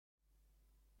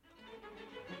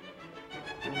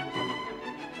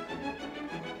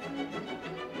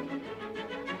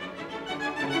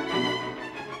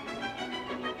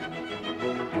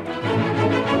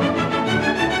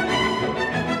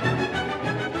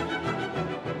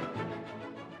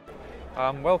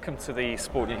Welcome to the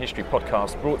Sport in History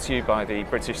podcast, brought to you by the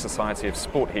British Society of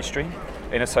Sport History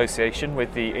in association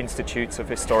with the Institute of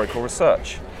Historical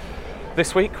Research.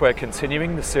 This week we're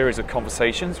continuing the series of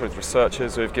conversations with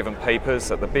researchers who have given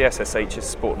papers at the BSSH's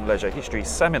Sport and Leisure History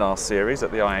Seminar Series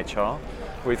at the IHR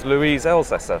with Louise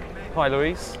Elsässer. Hi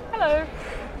Louise. Hello.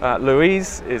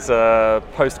 Louise is a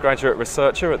postgraduate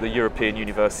researcher at the European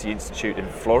University Institute in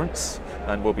Florence,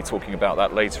 and we'll be talking about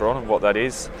that later on and what that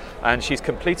is. And she's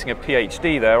completing a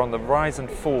PhD there on the rise and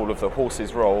fall of the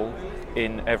horse's role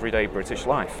in everyday British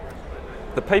life.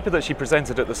 The paper that she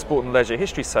presented at the Sport and Leisure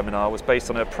History Seminar was based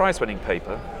on her prize-winning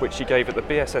paper, which she gave at the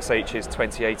BSSH's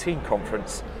 2018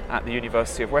 conference at the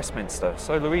University of Westminster.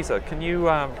 So Louisa, can you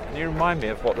remind me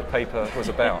of what the paper was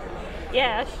about?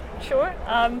 Yeah, sure.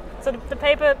 So the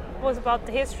paper was about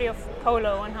the history of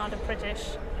polo and how the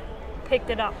British picked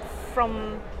it up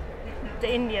from the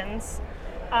Indians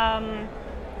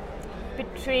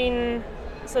between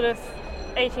sort of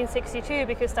 1862,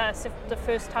 because that's the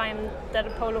first time that a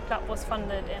polo club was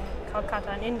funded in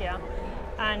Calcutta in India,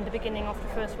 and the beginning of the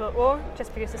First World War,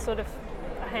 just because it's sort of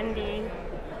a handy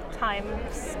time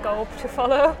scope to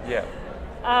follow. Yeah.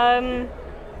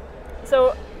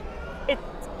 So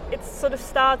it sort of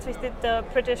starts with the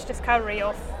British discovery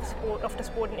of the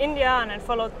sport in India, and then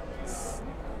follows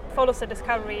the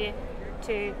discovery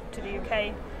to the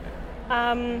UK,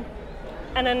 and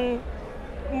then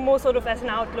more sort of as an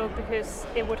outlook, because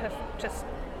it would have just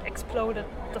exploded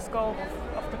the scope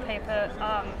of the paper,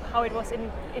 how it was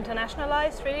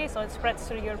internationalized really, so it spreads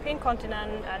to the European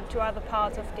continent and to other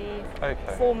parts of the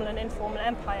formal and informal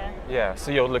empire. Yeah,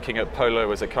 so you're looking at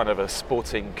polo as a kind of a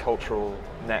sporting cultural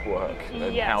network,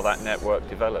 and yes, how that network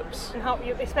develops. and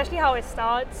especially how it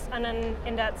starts, and then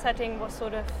in that setting was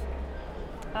sort of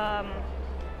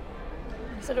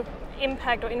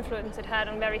impact or influence it had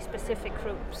on very specific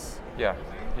groups. Yeah.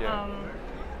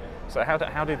 So how does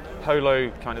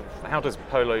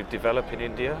polo develop in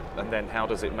India, and then how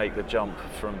does it make the jump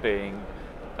from being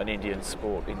an Indian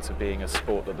sport into being a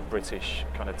sport that the British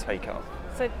kind of take up?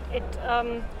 So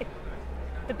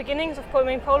the beginnings of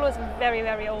polo, polo is a very,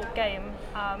 very old game,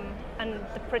 and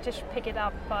the British pick it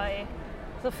up by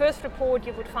the first report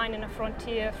you would find in a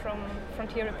frontier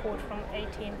report from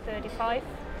 1835.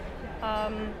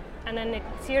 And then it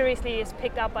seriously is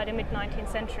picked up by the mid-19th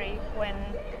century when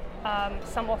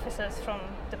some officers from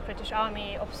the British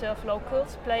Army observe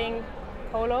locals playing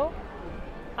polo,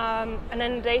 and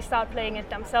then they start playing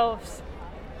it themselves.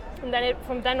 And then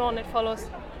from then on it follows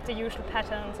the usual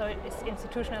pattern, so it's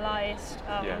institutionalized.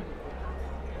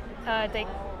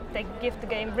 They give the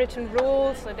game written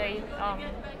rules, so they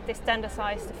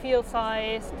standardize the field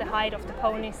size, the height of the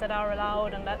ponies that are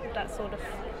allowed, and that sort of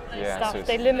stuff. So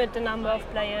they limit the number of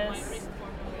players.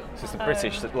 So it's the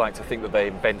British that like to think that they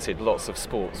invented lots of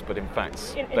sports, but in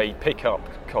fact they pick up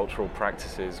cultural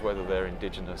practices, whether they're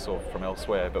indigenous or from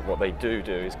elsewhere, but what they do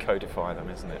is codify them,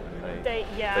 isn't it? And they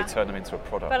turn them into a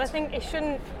product. But I think it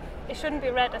shouldn't be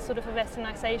read as sort of a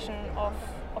westernization of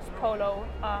polo,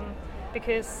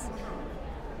 because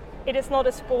it is not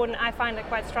a sport, and I find it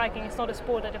quite striking, it's not a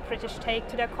sport that the British take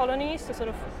to their colonies to sort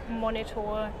of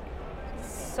monitor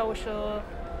social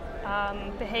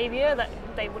behavior that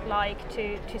they would like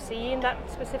to see in that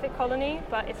specific colony,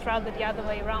 but it's rather the other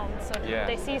way around. So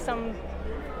they see some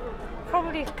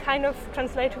probably kind of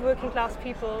translated working class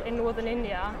people in northern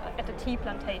India at the tea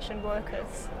plantation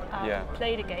workers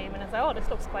play the game, and they say, oh, this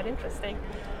looks quite interesting,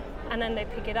 and then they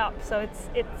pick it up. So it's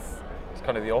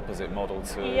kind of the opposite model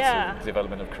to the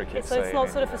development of cricket. So it's not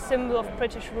sort of a symbol of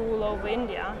British rule over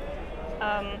India.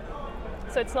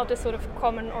 So it's not this sort of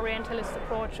common Orientalist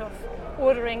approach of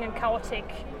ordering a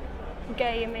chaotic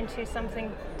game into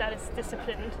something that is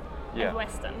disciplined and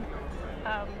Western.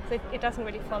 So it doesn't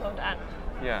really follow that.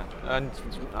 Yeah, and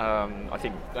I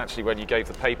think actually when you gave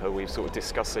the paper, we were sort of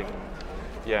discussing,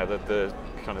 the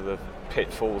kind of the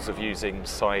pitfalls of using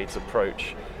Said's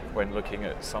approach when looking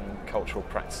at some cultural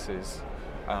practices,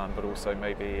 but also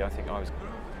maybe I picked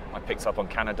up on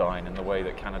Canadyne and the way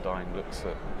that Canadyne looks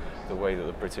at the way that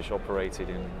the British operated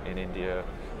in India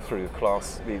through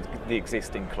the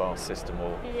existing class system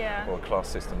or a class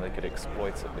system they could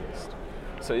exploit at least.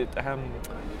 So do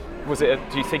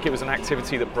you think it was an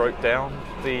activity that broke down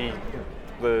the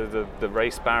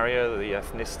race barrier, the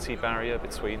ethnicity barrier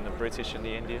between the British and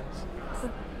the Indians?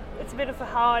 It's a bit of a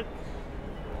hard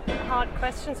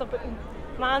question, so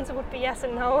my answer would be yes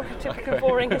and no, typical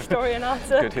boring historian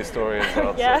answer. Good historian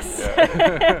answer. Yes.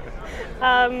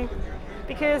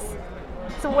 Because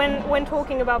So when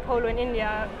talking about polo in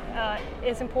India,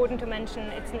 it's important to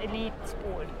mention it's an elite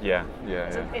sport. Yeah.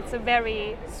 It's a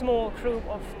very small group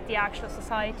of the actual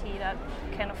society that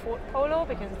can afford polo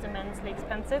because it's immensely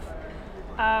expensive.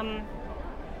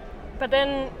 But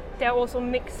then there are also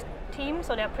mixed teams,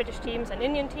 so there are British teams and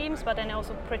Indian teams, but then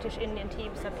also British Indian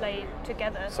teams that play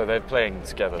together. So they're playing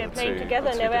together. They're playing together,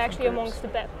 and they were actually groups. amongst the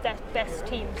best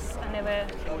teams, and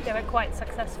they were quite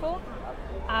successful.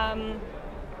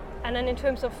 And then in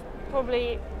terms of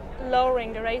probably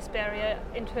lowering the race barrier,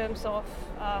 in terms of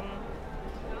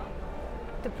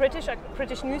the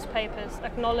British newspapers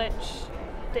acknowledge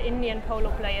the Indian polo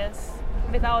players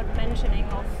without mentioning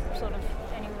of sort of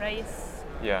any race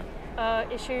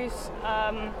issues.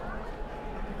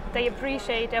 They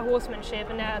appreciate their horsemanship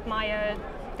and they admire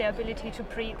their ability to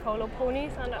breed polo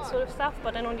ponies and that sort of stuff.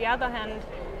 But then on the other hand,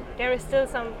 there is still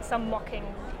some mocking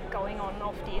going on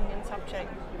of the Indian subject.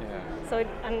 Yeah. So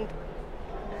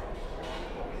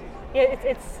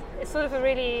it's sort of a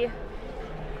really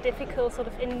difficult sort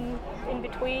of in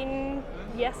between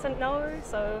yes and no.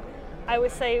 So I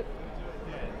would say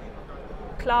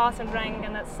class and rank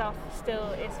and that stuff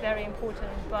still is very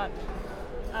important, but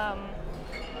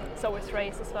so is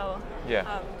race as well.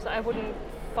 Yeah. So I wouldn't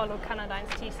follow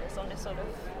Canadine's thesis on this sort of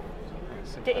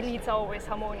the elites are always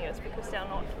harmonious, because they are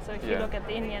not. So if you look at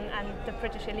the Indian and the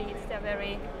British elites, they're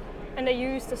very, and they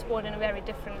use the sport in a very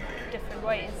different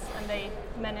ways, and they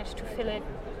manage to fill it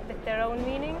with their own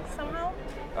meaning somehow.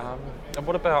 And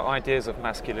what about ideas of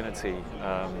masculinity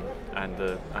and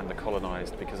the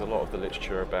colonised? Because a lot of the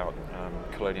literature about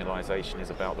colonialisation is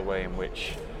about the way in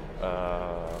which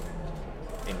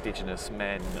indigenous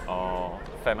men are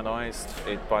feminised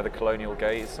by the colonial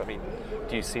gaze. I mean,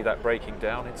 do you see that breaking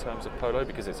down in terms of polo?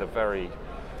 Because it's a very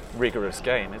rigorous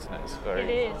game, isn't it? It's a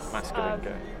very masculine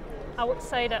game. I would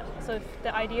say that so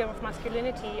the idea of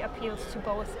masculinity appeals to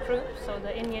both groups, so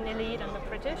the Indian elite and the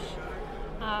British.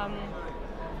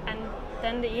 And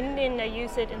then the Indian, they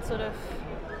use it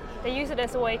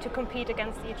as a way to compete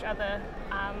against each other,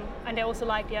 and they also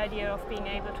like the idea of being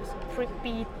able to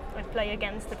beat and play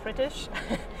against the British.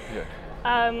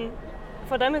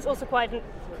 For them it's also quite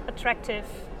attractive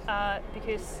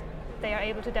because they are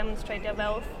able to demonstrate their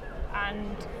wealth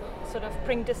and sort of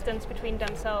bring distance between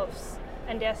themselves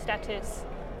and their status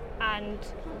and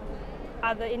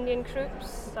other Indian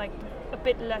groups, like a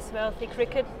bit less wealthy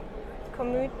cricket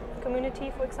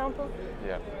community, for example.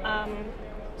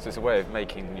 So it's a way of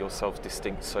making yourself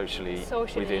distinct socially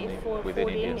within the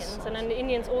Indians. And then the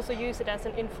Indians also use it as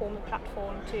an informal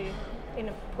platform to, in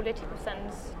a political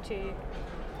sense, to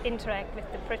interact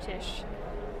with the British.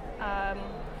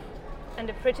 And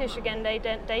the British, again,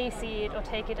 they see it or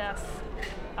take it as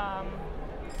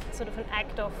sort of an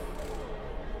act of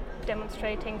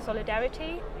demonstrating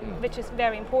solidarity, which is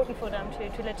very important for them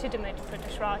to legitimate the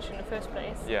British Raj in the first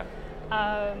place.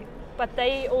 But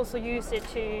they also use it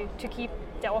to keep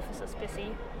their officers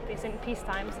busy, because in peace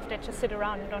times, if they just sit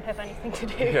around and don't have anything to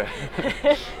do,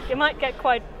 you might get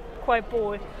quite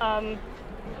bored. So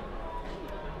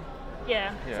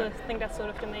I think that's sort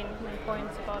of the main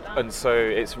points about that. And so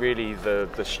it's really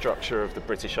the structure of the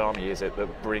British Army, is it,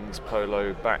 that brings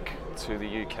polo back to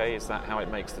the UK? Is that how it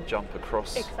makes the jump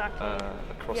across? Exactly.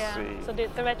 So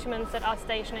the regiments that are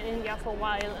stationed in India for a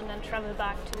while and then travel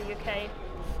back to the UK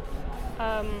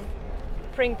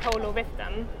bring polo with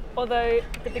them. Although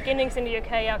the beginnings in the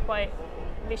UK are quite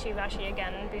wishy-washy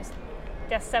again, because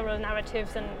there's several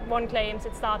narratives, and one claims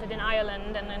it started in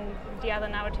Ireland, and then the other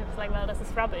narrative is like, well, this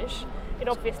is rubbish. It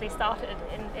obviously started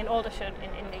in Aldershot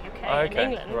in the UK, in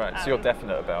England. Right, so you're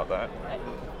definite about that.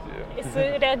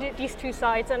 So there are these two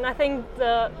sides, and I think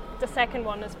the second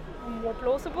one is more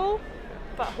plausible,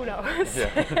 but who knows?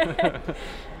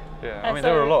 I mean,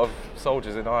 there were a lot of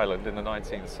soldiers in Ireland in the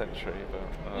 19th century, but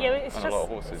it's and just, a lot of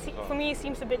horses. For me, it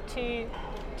seems a bit too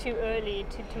early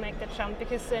to make that jump,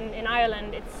 because in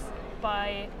Ireland it's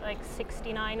by like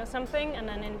 69 or something, and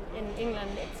then in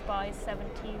England it's by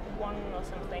 71 or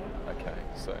something. Okay,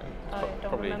 so it's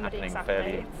probably happening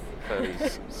fairly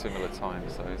similar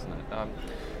times, though, isn't it?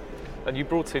 And you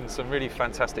brought in some really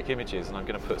fantastic images, and I'm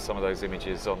going to put some of those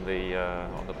images on the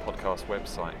podcast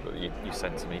website that you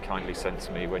kindly sent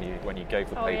to me when you gave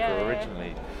the paper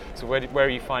originally. So where are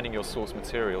you finding your source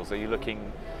materials? Are you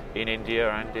looking in India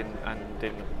and in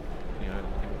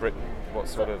Britain?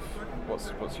 What's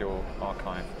your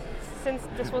archive? Since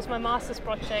this was my master's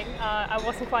project, I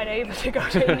wasn't quite able to go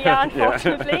to India,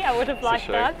 unfortunately. I would have liked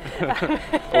that.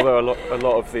 Although a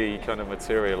lot of the kind of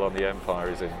material on the empire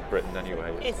is in Britain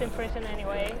anyway. It's in Britain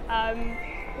anyway,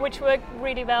 which worked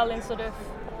really well in sort of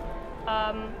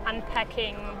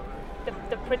unpacking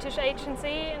the British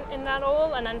agency in that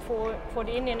all, and then for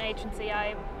the Indian agency,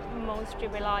 I mostly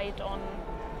relied on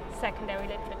secondary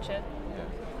literature.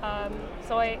 Yeah.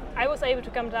 So I was able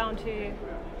to come down to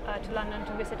London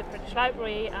to visit the British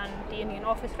Library, and the Indian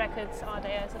office records are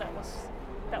there, so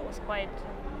that was quite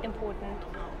important.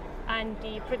 And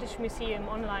the British Museum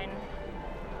online,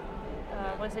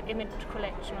 was it image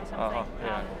collection or something?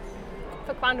 Yeah.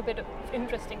 For quite a bit of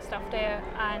interesting stuff there.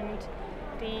 And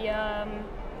the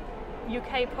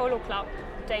UK Polo Club,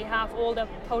 they have all the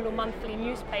Polo Monthly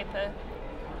newspaper.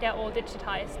 They're all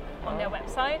digitized on their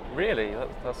website. Really?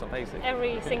 That's amazing.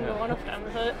 Every single one of them.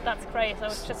 So that's great. So I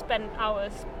just spent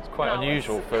hours. It's quite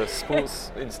unusual for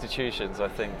sports institutions, I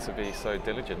think, to be so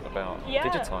diligent about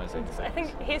digitizing. I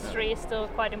think history is still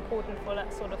quite important for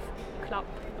that sort of club.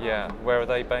 Yeah. Where are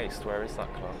they based? Where is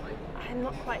that club? I'm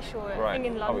not quite sure. Right. I think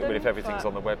in London. But if everything's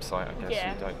on the website, I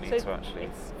guess you don't need so to actually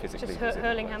physically just visit.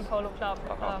 Hurlingham Polo Club.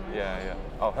 Yeah.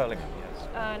 Oh, Hurlingham, yes.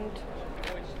 And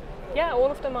yeah,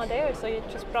 all of them are there. So you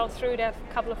just browse through. They have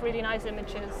a couple of really nice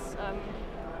images,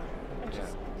 and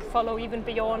just follow even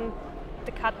beyond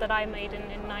the cut that I made in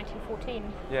 1914.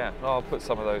 Yeah, I'll put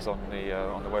some of those on the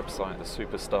website, the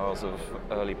superstars of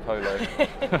early polo.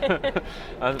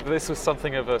 And this was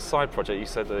something of a side project. You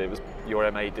said that it was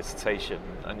your MA dissertation,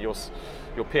 and your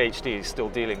PhD is still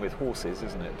dealing with horses,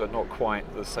 isn't it? But not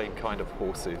quite the same kind of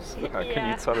horses. Can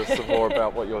you tell us some more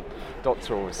about what your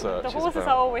doctoral research is about? The horses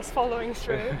are always following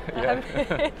through.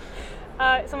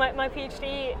 So my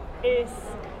PhD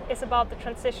is about the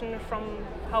transition from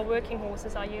how working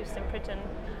horses are used in Britain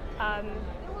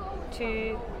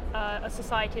to a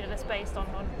society that is based on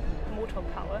motor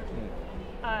power.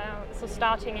 So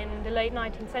starting in the late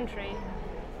 19th century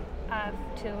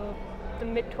till the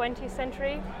mid-20th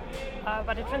century.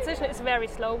 But the transition is a very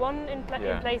slow one in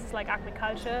places like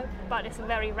agriculture, but it's a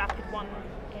very rapid one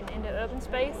in the urban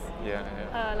space.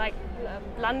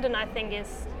 London, I think,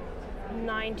 is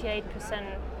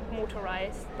 98%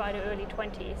 motorized by the early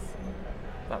 20s.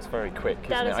 That's very quick, isn't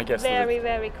that it? Is I guess very,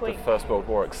 very quick. The First World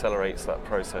War accelerates that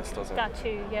process, doesn't it? That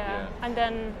too, yeah. And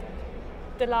then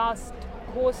the last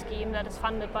horse scheme that is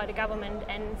funded by the government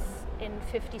ends in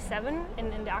 57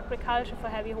 in the agriculture for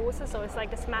heavy horses. So it's like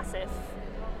this massive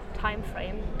time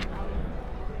frame,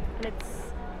 and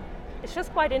it's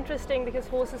just quite interesting because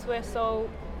horses were so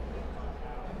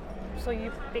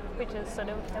ubiquitous, sort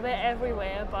of, they're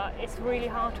everywhere, but it's really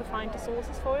hard to find the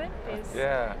sources for it.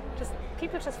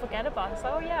 People just forget about it.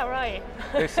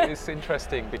 So, It's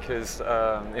interesting because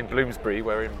in Bloomsbury,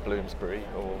 we're in Bloomsbury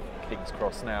or King's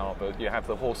Cross now, but you have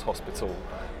the horse hospital.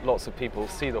 Lots of people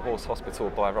see the horse hospital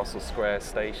by Russell Square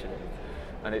station,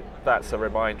 and that's a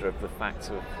reminder of the fact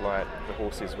of like the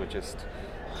horses were just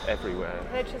everywhere.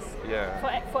 They're just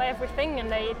for everything,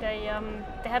 and they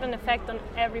had an effect on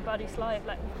everybody's life,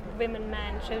 like women,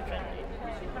 men, children,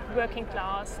 working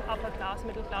class, upper class,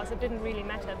 middle class. It didn't really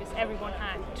matter because everyone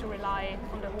had to rely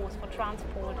on the horse for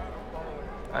transport.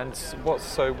 And what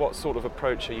sort of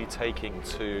approach are you taking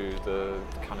to the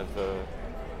kind of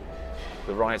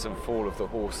the rise and fall of the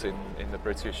horse in the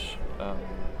British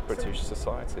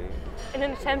society? In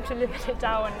an attempt to limit it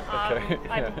down,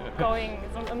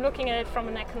 I'm looking at it from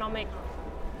an economic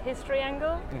history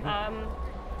angle,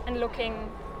 and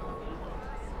looking,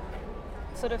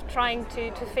 sort of trying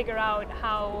to figure out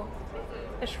how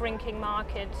a shrinking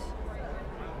market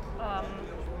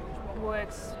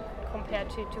works compared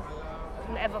to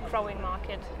an ever-growing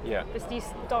market. Yeah. Because these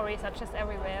stories are just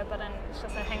everywhere, but then it's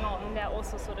just hang on, they're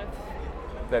also sort of...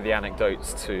 They're the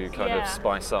anecdotes to kind of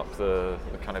spice up the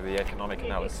kind of the economic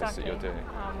analysis that you're doing.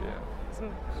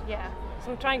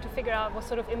 So I'm trying to figure out what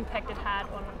sort of impact it had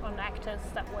on actors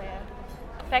that were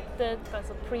affected, but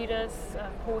so breeders,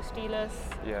 horse dealers,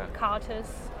 carters.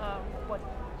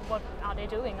 What are they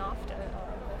doing after?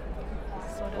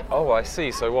 Sort of. Oh, I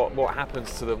see. So what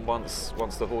happens to them once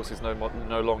the horse is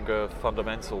no longer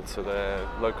fundamental to their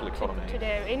local economy? To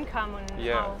their income, and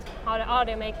how are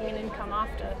they making an income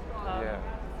after?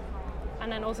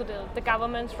 And then also the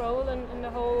government's role in the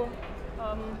whole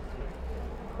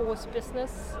horse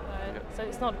business. So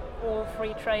it's not all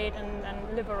free trade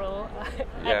and liberal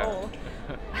at all.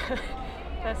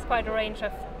 There's quite a range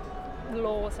of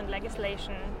laws and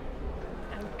legislation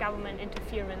and government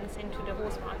interference into the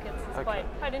horse markets. It's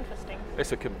quite interesting.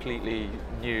 It's a completely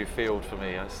new field for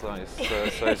me. So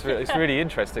it's really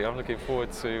interesting. I'm looking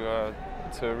forward to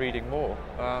reading more.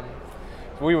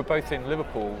 We were both in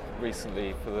Liverpool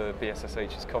recently for the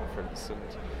BSSH's conference, and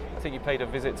I think you paid a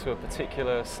visit to a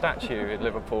particular statue in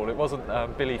Liverpool. It wasn't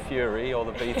Billy Fury or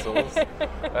the Beatles.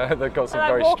 They've got some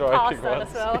very striking ones.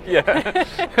 As well.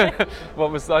 Yeah.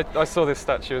 I saw this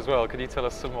statue as well. Can you tell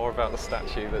us some more about the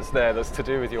statue that's to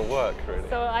do with your work, really?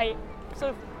 So I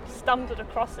sort of stumbled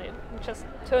across it, and just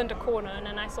turned a corner, and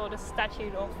then I saw the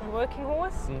statue of a working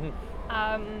horse.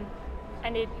 Mm-hmm.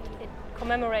 And it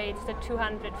commemorates the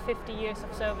 250 years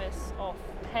of service of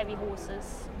heavy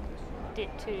horses did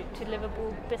to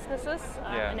Liverpool businesses,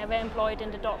 and they were employed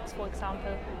in the docks, for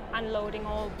example, unloading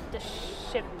all the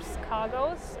ship's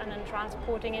cargoes and then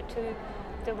transporting it to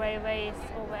the railways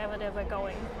or wherever they were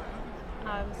going.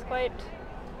 I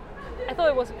thought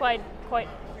it was quite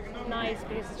nice,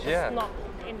 because it's just not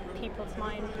in people's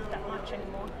mind that much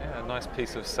anymore. Yeah, a nice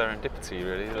piece of serendipity,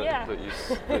 really,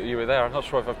 that you were there. I'm not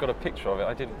sure if I've got a picture of it.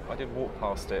 I didn't walk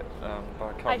past it, but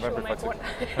I can't remember if I took.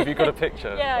 Have you got a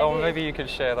picture? Yeah. Maybe you can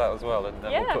share that as well, and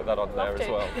then we'll put that on there as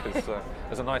well, because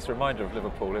as a nice reminder of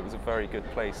Liverpool, it was a very good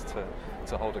place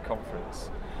to hold a conference.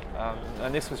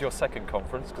 And this was your second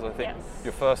conference, because I think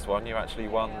your first one you actually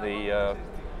won the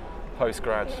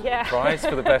postgrad prize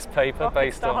for the best paper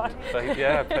based on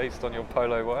your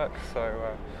polo work.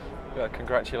 So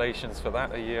congratulations for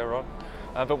that, a year on.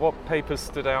 But what papers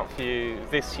stood out for you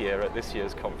this year at this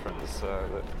year's conference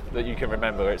that you can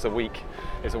remember? It's a week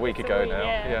ago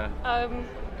now.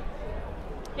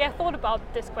 I thought about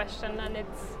this question, and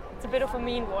it's a bit of a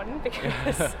mean one,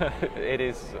 because it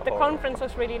is. The conference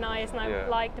was really nice, and I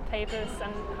liked the papers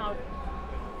and how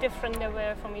different they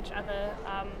were from each other.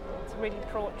 It's really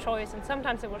broad choice, and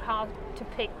sometimes it was hard to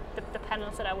pick the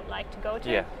panels that I would like to go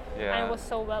to. And it was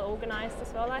so well organized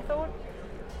as well, I thought.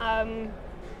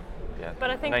 But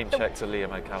I think name check to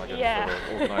Liam O'Callaghan for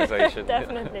the organisation.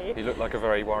 Definitely. He looked like a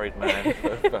very worried man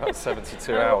for about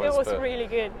 72 hours. It was really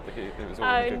good. It was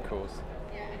all in a good cause.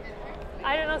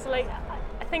 I don't know, so I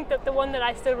think that the one that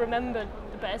I still remembered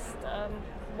the best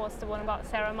was the one about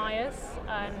Sarah Myers,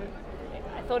 and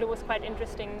I thought it was quite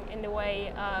interesting in the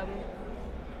way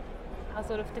how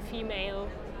sort of the female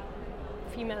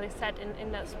is set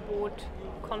in that sport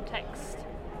context.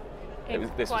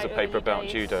 This was a paper about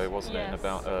judo, wasn't it? And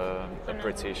about a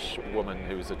British woman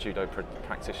who was a judo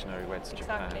practitioner who went to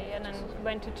Japan. Exactly, and then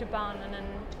went to Japan, and then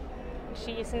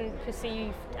she isn't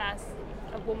perceived as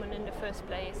a woman in the first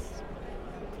place.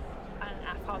 And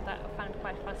I found it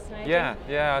quite fascinating.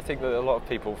 Yeah, I think that a lot of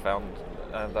people found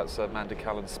that's Amanda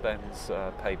Callan-Spenn's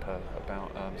paper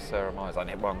about Sarah Myers, and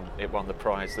it won the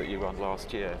prize that you won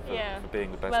last year for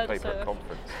being the best paper at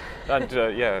conference, and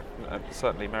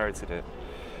certainly merited it.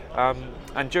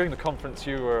 And during the conference,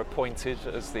 you were appointed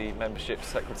as the membership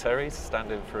secretary to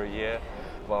stand in for a year,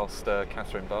 whilst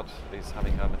Catherine Budd is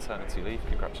having her maternity leave.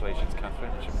 Congratulations,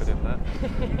 Catherine, I should put in there.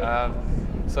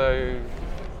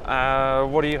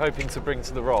 What are you hoping to bring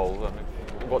to the role? I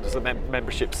mean, what does the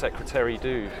membership secretary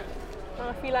do? Well,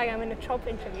 I feel like I'm in a job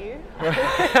interview.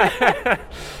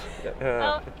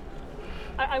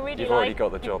 I really You've already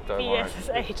got the job, don't worry.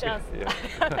 BSSH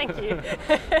thank you.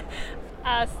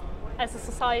 As a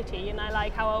society, and I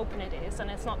like how open it is,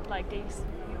 and it's not like these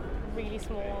really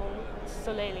small,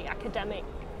 solely academic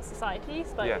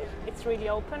societies, but it's really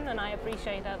open, and I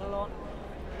appreciate that a lot.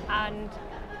 And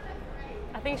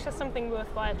I think it's just something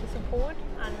worthwhile to support,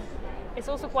 and it's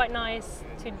also quite nice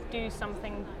to do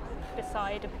something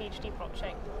beside a PhD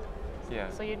project.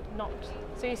 So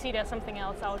you see there's something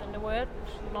else out in the world,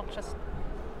 not just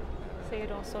so you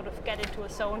don't sort of get into a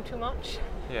zone too much.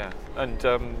 Yeah, and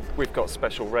we've got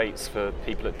special rates for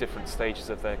people at different stages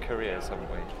of their careers,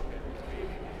 haven't we?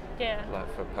 Yeah.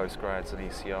 Like for postgrads and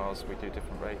ECRs, we do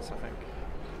different rates, I think.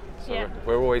 So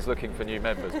we're always looking for new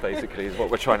members, basically, is what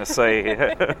we're trying to say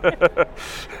here.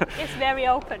 It's very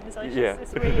open, so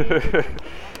it's really...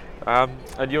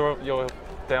 And you're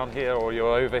down here, or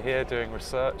you're over here doing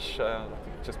research.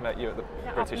 Just met you at the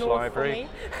British Library.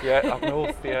 Up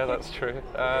north, that's true.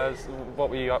 What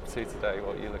were you up to today?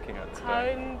 What were you looking at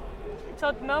today? So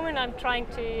at the moment I'm trying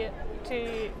to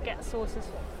get sources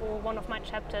for one of my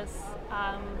chapters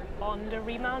on the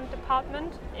remand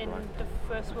department in the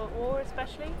First World War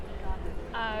especially.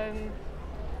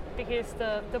 Because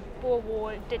the Boer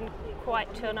War didn't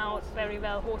quite turn out very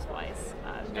well horse-wise.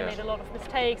 They made a lot of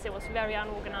mistakes, it was very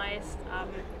unorganized,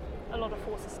 a lot of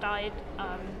horses died.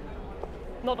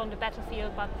 Not on the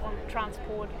battlefield, but on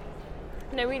transport.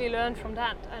 And they really learned from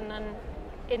that. And then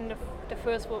in the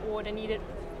First World War, they needed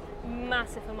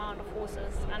massive amount of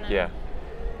horses. And then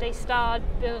they started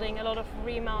building a lot of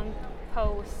remount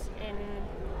posts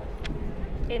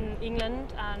in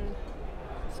England and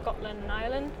Scotland and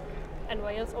Ireland and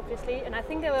Wales, obviously. And I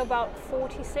think there were about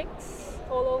 46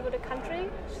 all over the country,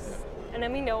 which is And I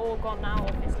mean, they're all gone now,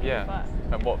 obviously. Yeah.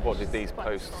 But And what did it's these quite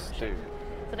posts astonishing. do?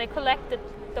 So they collected,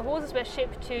 the horses were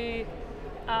shipped to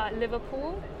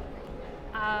Liverpool,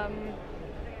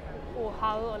 or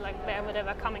Hull, or like wherever they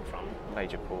were coming from,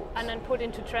 Major ports. and then put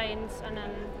into trains and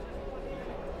then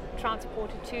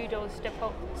transported to those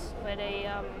depots where they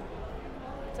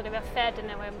so they were fed and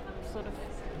they were sort of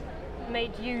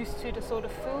made used to the sort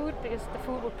of food, because the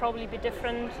food would probably be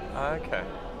different Okay.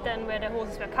 than where the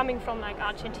horses were coming from, like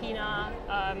Argentina,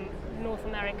 North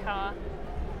America,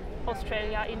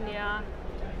 Australia, India,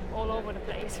 all over the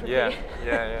place. Really.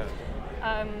 Yeah.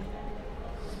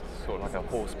 Sort of like a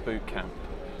horse boot camp.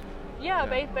 Yeah,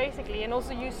 Yeah. Basically, and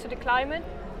also used to the climate,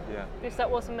 Yeah. because that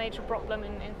was a major problem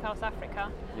in South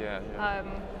Africa. Yeah.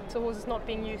 So horses not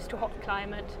being used to hot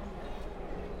climate,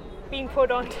 being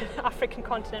put onto the African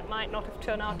continent might not have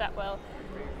turned out that well.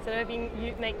 So they're being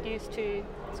made used to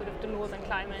sort of the northern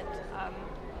climate,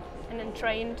 and then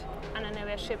trained, and then they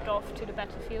were shipped off to the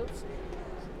battlefields,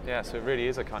 Yeah, so it really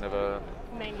is a kind of a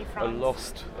mainly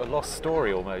France. lost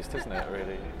story almost, isn't it?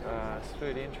 Really, it's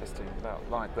really interesting about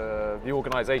like the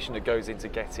organisation that goes into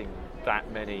getting that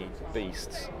many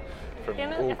beasts from Yeah,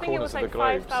 all I think it corners was of like the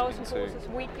globe 5,000 into. horses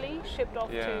weekly shipped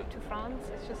off Yeah. to France.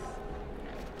 It's just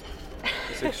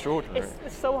It's extraordinary.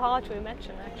 it's so hard to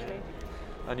imagine, actually.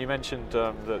 And you mentioned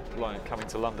that like coming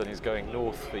to London is going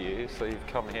north for you, so you've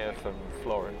come here from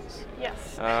Florence.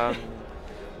 Yes.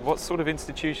 What sort of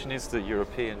institution is the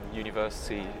European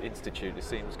University Institute? It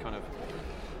seems kind of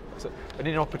an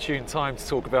inopportune time to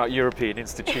talk about European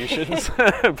institutions,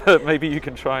 but maybe you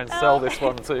can try and sell this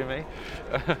one to me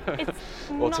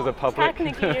It's or not to the public.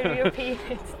 technically a European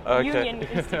Okay. Union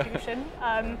institution.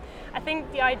 I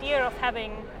think the idea of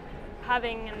having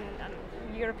an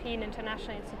European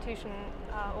international institution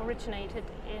originated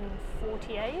in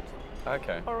 '48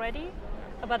 Okay. already,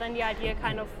 but then the idea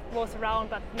kind of was around,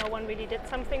 but no one really did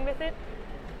something with it.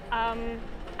 And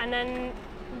then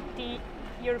the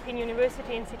European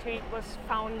University Institute was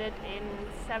founded in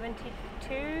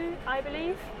 '72, I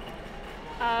believe.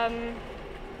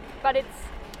 But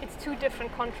it's two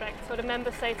different contracts. So the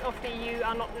member states of the EU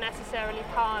are not necessarily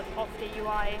part of the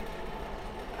UI,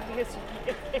 because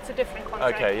it's a different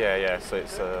contract. Okay. Yeah. So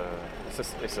it's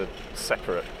a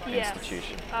separate Yes.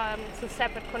 institution. So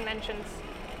separate conventions,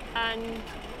 and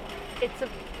it's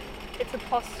a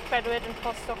postgraduate and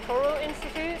postdoctoral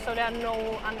institute. So there are no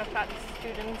undergrad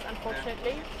students,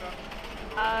 unfortunately.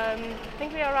 I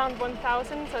think we are around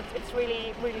 1,000, so it's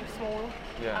really small.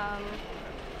 Yeah.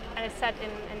 And it's set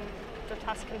in the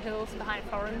Tuscan hills behind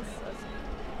Florence. So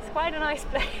it's quite a nice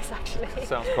place, actually.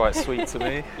 Sounds quite sweet to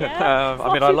me. Yeah, it's I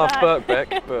mean, not I too love bad. Birkbeck,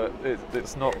 but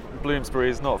it's not Bloomsbury.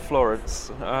 Is not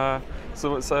Florence.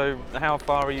 So how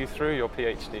far are you through your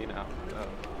PhD now?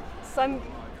 So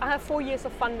I have 4 years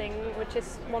of funding, which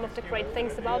is one of the great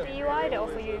things about the UI. They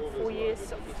offer you 4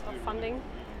 years of funding.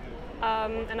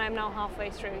 And I'm now halfway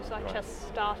through, so I Right. just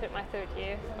started my 3rd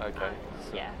year. Okay.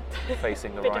 So Yeah.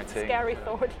 facing the Bit writing. of a scary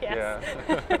thought, yes.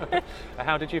 Yeah.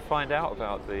 How did you find out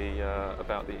about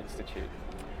the institute?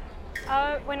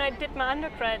 When I did my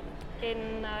undergrad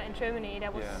in Germany,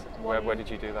 there was Yeah. one Where did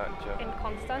you do that in Germany? in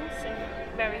Constance, in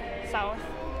very south,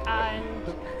 and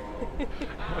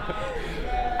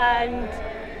and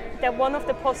that one of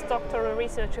the postdoctoral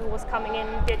researchers who was coming in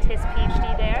did his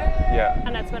PhD there, Yeah.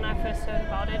 and that's when I first heard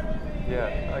about it.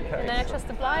 Yeah. Okay. And then I just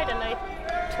applied, and they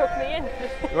took me in.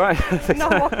 Right. No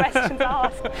more questions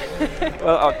asked.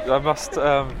 Well,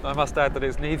 I must add that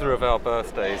it's neither of our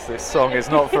birthdays. This song is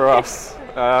not for us.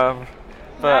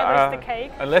 Neither is the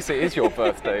cake. Unless it is your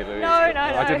birthday, Louise. No.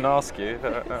 I didn't ask you.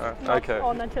 Not Okay.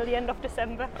 on until the end of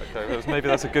December. Okay, well, maybe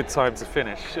that's a good time to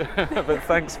finish. But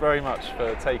thanks very much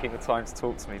for taking the time to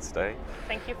talk to me today.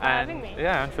 Thank you for having me.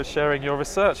 Yeah, and for sharing your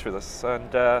research with us.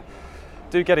 And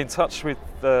do get in touch with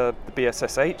the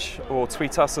BSSH or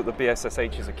tweet us at the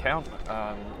BSSH's account,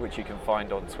 which you can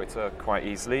find on Twitter quite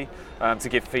easily, to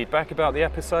give feedback about the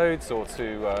episodes or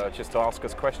to just ask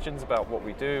us questions about what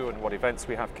we do and what events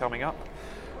we have coming up.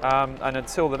 And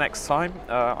until the next time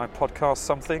I podcast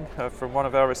something from one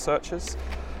of our researchers,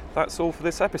 that's all for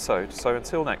this episode. So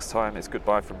until next time, it's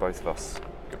goodbye from both of us.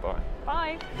 Goodbye.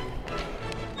 Bye.